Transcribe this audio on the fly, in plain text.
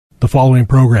The following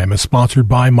program is sponsored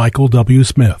by Michael W.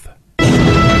 Smith. The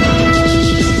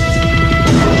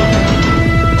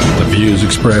views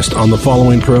expressed on the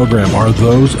following program are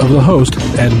those of the host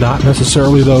and not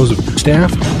necessarily those of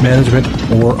staff, management,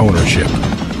 or ownership.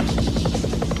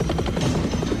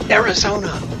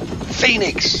 Arizona,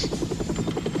 Phoenix.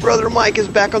 Brother Mike is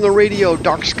back on the radio,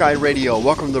 Dark Sky Radio.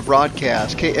 Welcome to the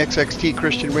broadcast, KXXT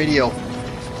Christian Radio.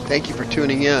 Thank you for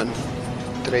tuning in.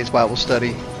 Today's Bible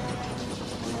study,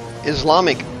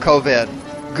 Islamic COVID,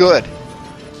 good.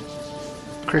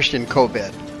 Christian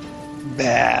COVID,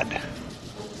 bad.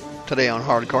 Today on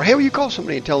Hardcore. Hey, will you call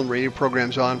somebody and tell them radio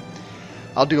program's on?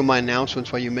 I'll do my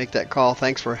announcements while you make that call.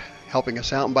 Thanks for helping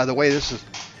us out. And by the way, this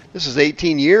is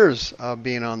 18 years of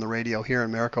being on the radio here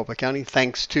in Maricopa County.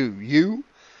 Thanks to you.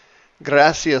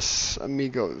 Gracias,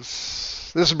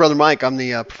 amigos. This is Brother Mike. I'm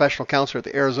the professional counselor at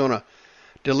the Arizona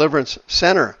Deliverance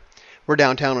Center. We're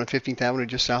downtown on 15th Avenue,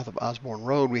 just south of Osborne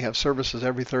Road. We have services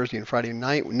every Thursday and Friday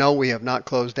night. No, we have not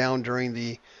closed down during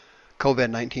the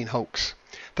COVID-19 hoax.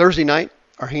 Thursday night,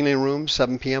 our healing room,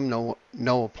 7 p.m., no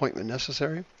appointment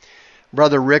necessary.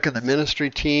 Brother Rick and the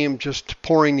ministry team just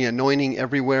pouring the anointing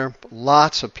everywhere.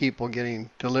 Lots of people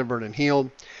getting delivered and healed.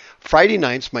 Friday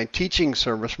nights, my teaching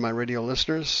service for my radio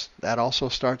listeners. That also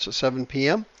starts at 7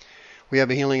 p.m. We have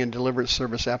a healing and deliverance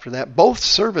service after that. Both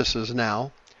services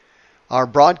now are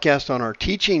broadcast on our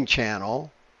teaching channel,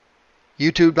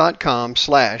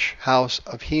 youtube.com/House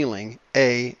of Healing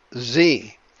AZ.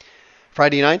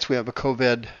 Friday nights, we have a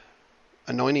COVID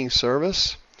anointing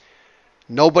service.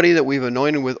 Nobody that we've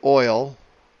anointed with oil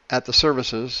at the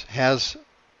services has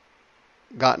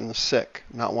gotten sick,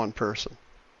 not one person.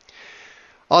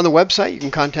 On the website, you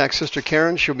can contact Sister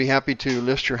Karen. She'll be happy to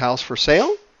list your house for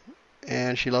sale,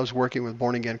 and she loves working with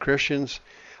born-again Christians.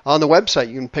 On the website,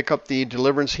 you can pick up the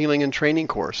Deliverance, Healing, and Training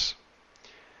course.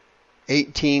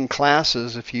 18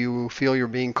 classes if you feel you're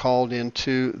being called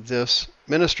into this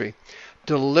ministry.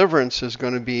 Deliverance is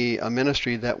going to be a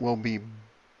ministry that will be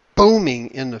booming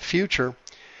in the future.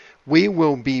 We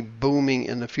will be booming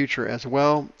in the future as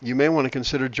well. You may want to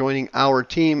consider joining our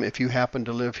team if you happen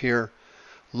to live here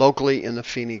locally in the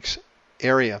Phoenix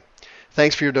area.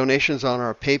 Thanks for your donations on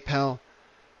our PayPal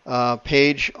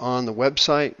page on the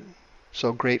website.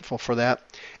 So grateful for that.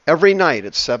 Every night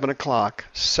at 7 o'clock,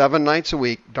 7 nights a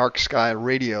week,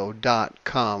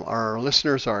 darkskyradio.com. Our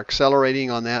listeners are accelerating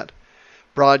on that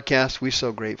broadcast. We're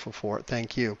so grateful for it.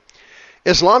 Thank you.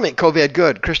 Islamic COVID,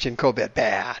 good. Christian COVID,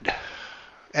 bad.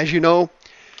 As you know,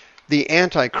 the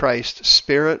Antichrist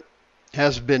spirit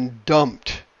has been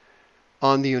dumped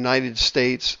on the United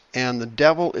States, and the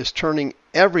devil is turning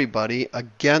everybody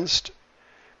against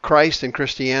Christ and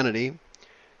Christianity.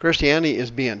 Christianity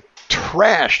is being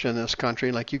trashed in this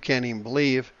country like you can't even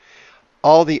believe.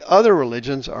 All the other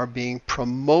religions are being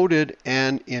promoted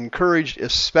and encouraged,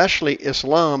 especially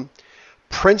Islam,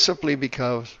 principally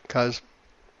because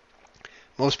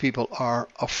most people are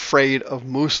afraid of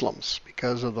Muslims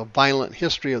because of the violent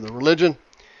history of the religion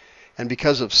and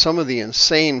because of some of the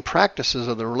insane practices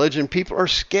of the religion. People are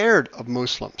scared of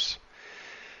Muslims.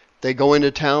 They go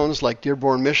into towns like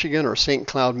Dearborn, Michigan or St.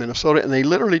 Cloud, Minnesota, and they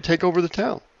literally take over the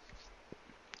town.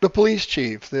 The police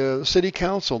chief, the city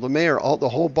council, the mayor, the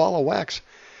whole ball of wax.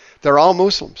 They're all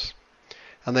Muslims.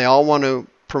 And they all want to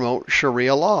promote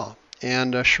Sharia law.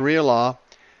 And Sharia law,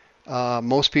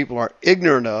 most people are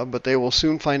ignorant of, but they will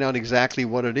soon find out exactly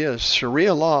what it is.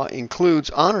 Sharia law includes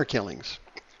honor killings,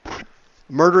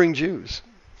 murdering Jews.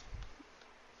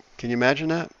 Can you imagine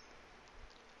that?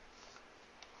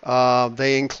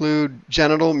 They include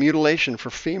genital mutilation for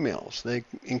females. They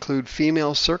include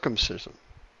female circumcision.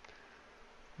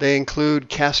 They include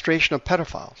castration of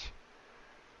pedophiles.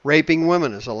 Raping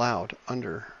women is allowed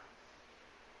under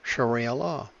Sharia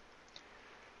law.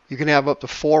 You can have up to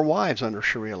 4 wives under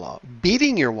Sharia law.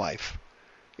 Beating your wife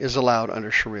is allowed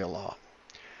under Sharia law.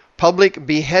 Public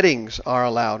beheadings are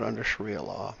allowed under Sharia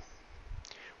law.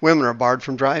 Women are barred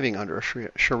from driving under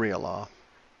Sharia law.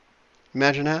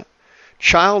 Imagine that.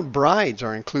 Child brides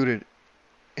are included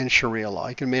in Sharia law.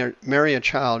 You can marry a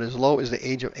child as low as the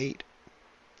age of 8.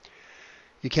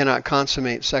 You cannot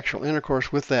consummate sexual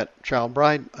intercourse with that child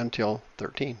bride until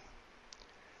 13.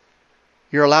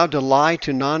 You're allowed to lie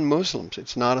to non-Muslims.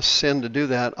 It's not a sin to do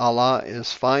that. Allah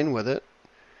is fine with it.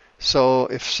 So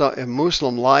if a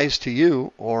Muslim lies to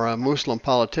you, or a Muslim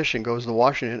politician goes to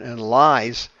Washington and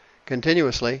lies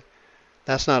continuously,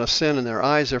 that's not a sin in their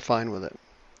eyes. They're fine with it.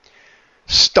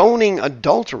 Stoning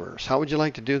adulterers. How would you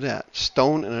like to do that?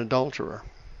 Stone an adulterer.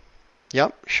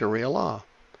 Yep, Sharia law.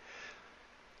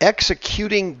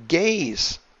 Executing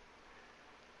gays.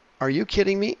 Are you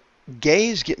kidding me?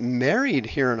 Gays get married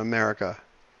here in America.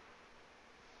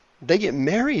 They get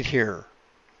married here.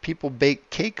 People bake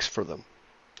cakes for them.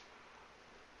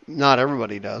 Not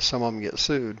everybody does. Some of them get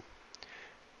sued.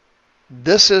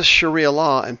 This is Sharia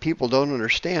law, and people don't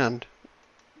understand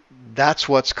that's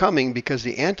what's coming because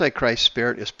the Antichrist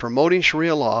spirit is promoting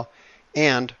Sharia law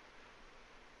and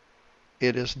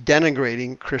it is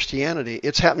denigrating Christianity.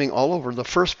 It's happening all over. The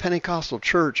First Pentecostal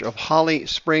Church of Holly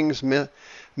Springs,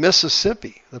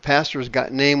 Mississippi. The pastor's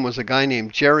name was a guy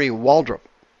named Jerry Waldrop.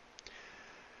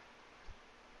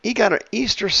 He got an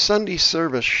Easter Sunday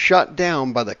service shut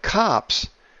down by the cops,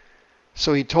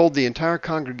 so he told the entire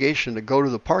congregation to go to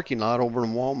the parking lot over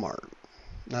in Walmart.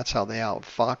 That's how they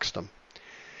outfoxed him.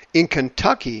 In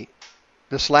Kentucky,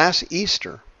 this last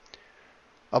Easter,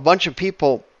 a bunch of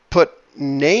people put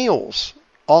nails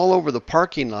all over the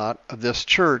parking lot of this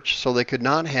church so they could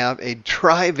not have a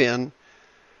drive-in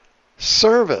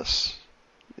service.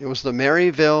 It was the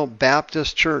Maryville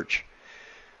Baptist Church.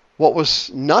 What was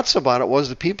nuts about it was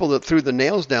the people that threw the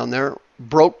nails down there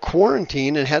broke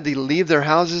quarantine and had to leave their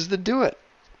houses to do it.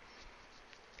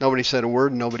 Nobody said a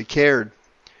word, nobody cared.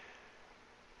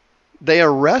 They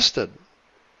arrested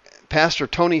Pastor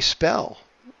Tony Spell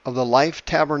of the Life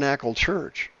Tabernacle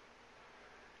Church.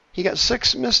 He got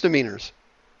 6 misdemeanors.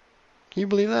 Can you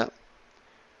believe that?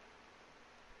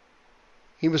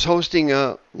 He was hosting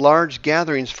large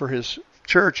gatherings for his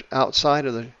church outside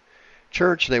of the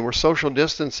church. They were social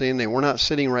distancing. They were not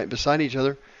sitting right beside each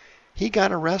other. He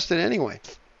got arrested anyway.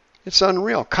 It's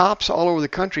unreal. Cops all over the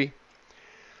country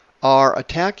are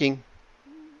attacking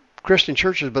Christian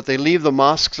churches, but they leave the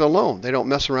mosques alone. They don't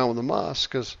mess around with the mosques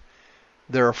because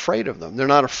they're afraid of them. They're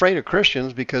not afraid of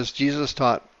Christians because Jesus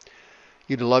taught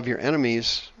you to love your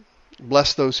enemies,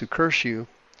 bless those who curse you,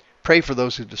 pray for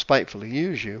those who despitefully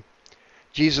use you.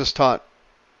 Jesus taught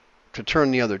to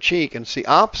turn the other cheek, and it's the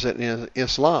opposite in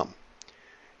Islam.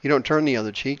 You don't turn the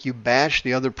other cheek, you bash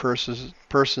the other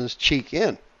person's cheek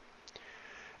in.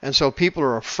 And so people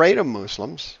are afraid of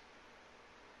Muslims,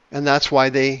 and that's why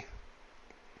they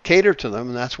cater to them,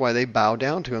 and that's why they bow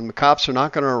down to them. The cops are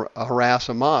not going to harass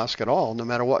a mosque at all, no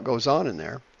matter what goes on in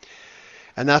there.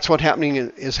 And that's what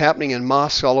is happening in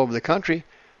mosques all over the country.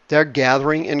 They're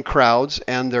gathering in crowds,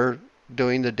 and they're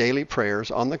doing the daily prayers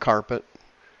on the carpet,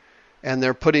 and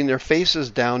they're putting their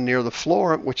faces down near the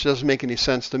floor, which doesn't make any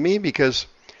sense to me, because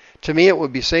to me it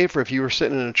would be safer if you were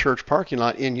sitting in a church parking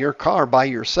lot in your car by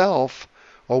yourself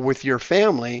or with your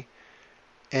family,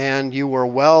 and you were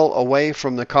well away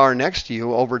from the car next to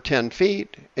you, over 10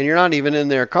 feet, and you're not even in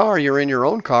their car, you're in your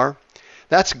own car.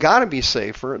 That's got to be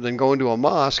safer than going to a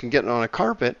mosque and getting on a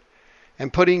carpet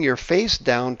and putting your face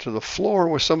down to the floor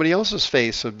where somebody else's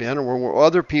face has been, or where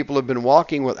other people have been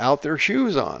walking without their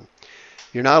shoes on.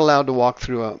 You're not allowed to walk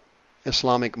through an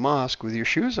Islamic mosque with your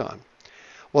shoes on.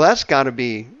 Well, that's got to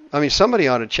be, somebody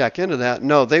ought to check into that.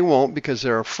 No, they won't, because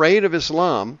they're afraid of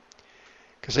Islam,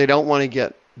 because they don't want to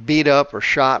get beat up or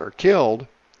shot or killed.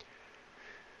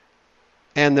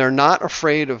 And they're not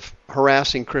afraid of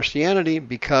harassing Christianity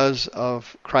because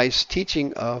of Christ's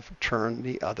teaching of turn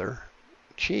the other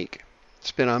cheek.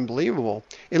 It's been unbelievable.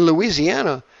 In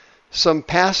Louisiana, some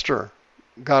pastor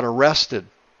got arrested.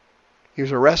 He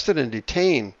was arrested and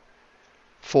detained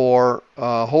for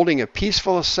holding a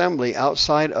peaceful assembly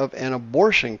outside of an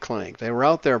abortion clinic. They were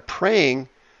out there praying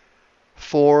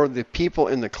for the people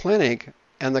in the clinic,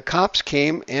 and the cops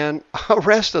came and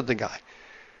arrested the guy.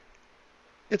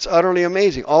 It's utterly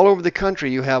amazing. All over the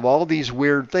country, you have all these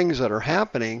weird things that are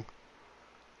happening,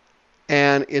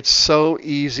 and it's so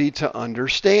easy to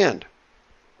understand.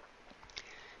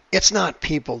 It's not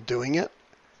people doing it.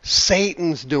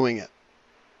 Satan's doing it.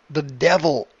 The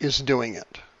devil is doing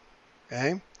it.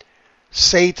 Okay?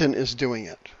 Satan is doing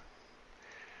it.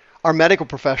 Our medical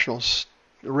professionals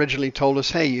originally told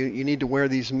us, hey, you need to wear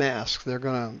these masks. They're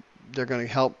going to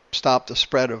help stop the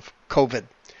spread of COVID.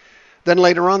 Then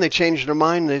later on, they changed their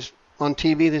mind. On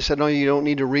TV, they said, no, you don't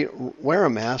need to wear a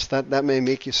mask. That may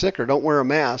make you sicker. Don't wear a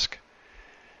mask.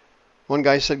 One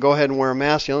guy said, go ahead and wear a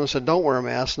mask. The other one said, don't wear a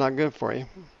mask. It's not good for you.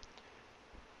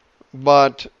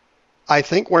 But I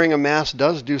think wearing a mask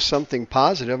does do something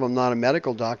positive. I'm not a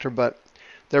medical doctor, but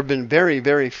there have been very,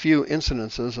 very few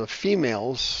incidences of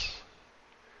females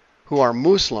who are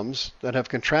Muslims that have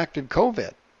contracted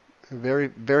COVID. Very,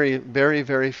 very, very,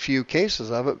 very few cases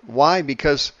of it. Why?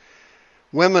 Because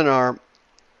women are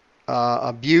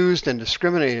abused and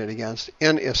discriminated against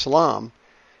in Islam,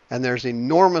 and there's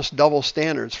enormous double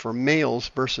standards for males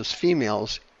versus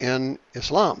females in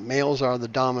Islam. Males are the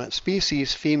dominant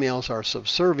species, females are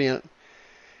subservient,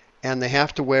 and they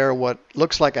have to wear what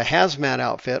looks like a hazmat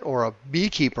outfit or a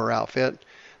beekeeper outfit.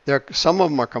 Some of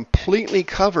them are completely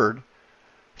covered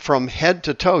from head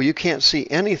to toe. You can't see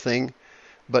anything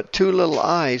but two little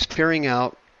eyes peering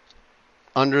out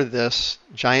under this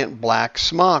giant black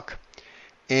smock.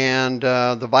 And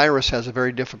the virus has a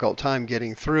very difficult time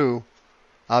getting through,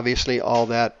 obviously, all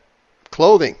that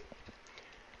clothing.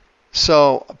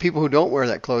 So people who don't wear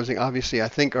that clothing, obviously, I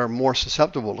think are more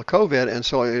susceptible to COVID, and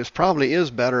so it probably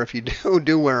is better if you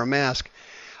do wear a mask.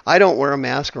 I don't wear a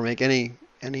mask or make any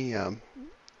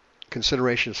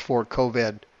considerations for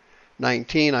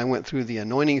COVID-19. I went through the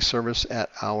anointing service at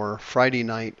our Friday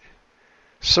night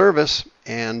service,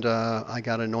 and I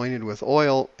got anointed with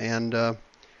oil, and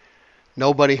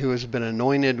nobody who has been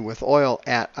anointed with oil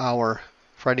at our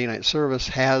Friday night service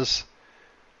has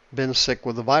been sick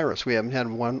with the virus. We haven't had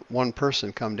one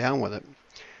person come down with it.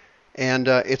 And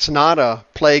it's not a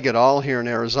plague at all here in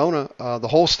Arizona. The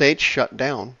whole state's shut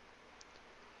down.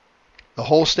 The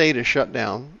whole state is shut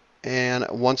down. And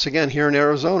once again, here in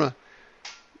Arizona,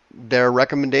 their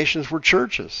recommendations were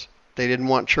churches. They didn't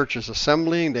want churches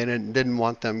assembling. They didn't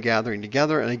want them gathering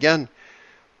together. And again,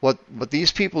 what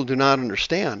these people do not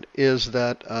understand is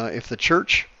that if the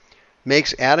church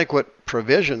makes adequate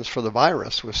provisions for the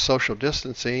virus with social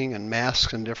distancing and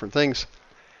masks and different things,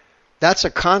 that's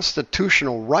a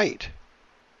constitutional right.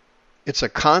 It's a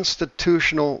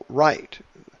constitutional right.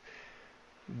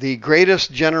 The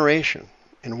greatest generation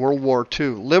in World War II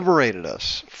liberated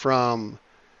us from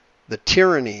the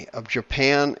tyranny of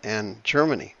Japan and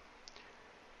Germany.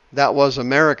 That was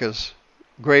America's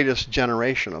greatest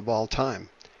generation of all time.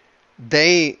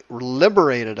 They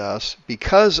liberated us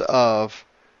because of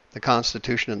the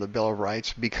Constitution and the Bill of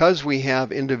Rights, because we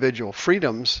have individual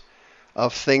freedoms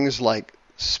of things like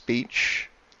speech,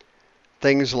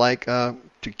 things like to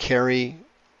carry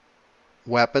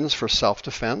weapons for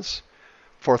self-defense,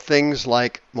 for things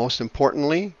like, most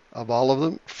importantly of all of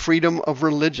them, freedom of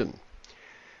religion.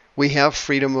 We have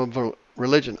freedom of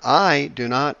religion. I do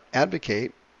not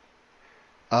advocate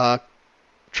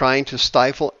trying to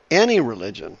stifle any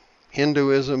religion,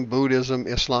 Hinduism, Buddhism,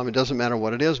 Islam, it doesn't matter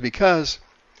what it is, because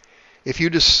if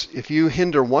you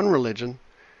hinder one religion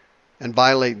and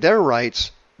violate their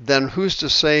rights, then who's to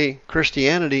say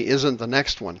Christianity isn't the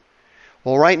next one?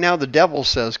 Well, right now the devil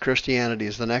says Christianity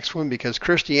is the next one, because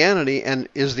Christianity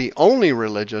is the only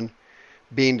religion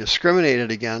being discriminated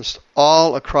against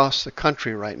all across the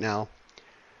country right now.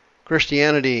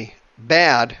 Christianity,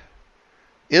 bad.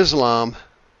 Islam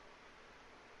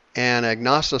and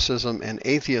agnosticism and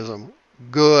atheism,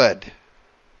 good.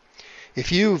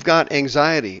 If you've got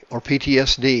anxiety or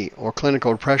PTSD or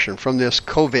clinical depression from this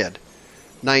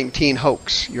COVID-19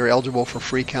 hoax, you're eligible for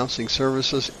free counseling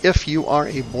services if you are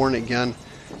a born-again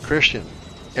Christian.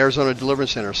 Arizona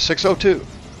Deliverance Center,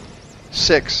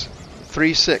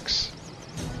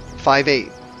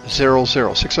 602-636-5800.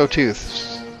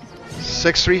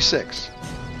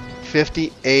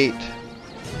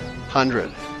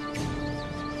 602-636-5800.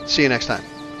 See you next time.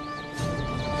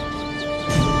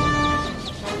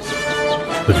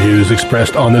 The views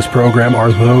expressed on this program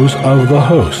are those of the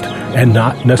host and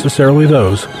not necessarily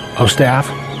those of staff,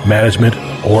 management,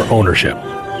 or ownership.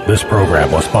 This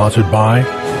program was sponsored by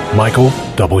Michael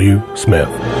W. Smith.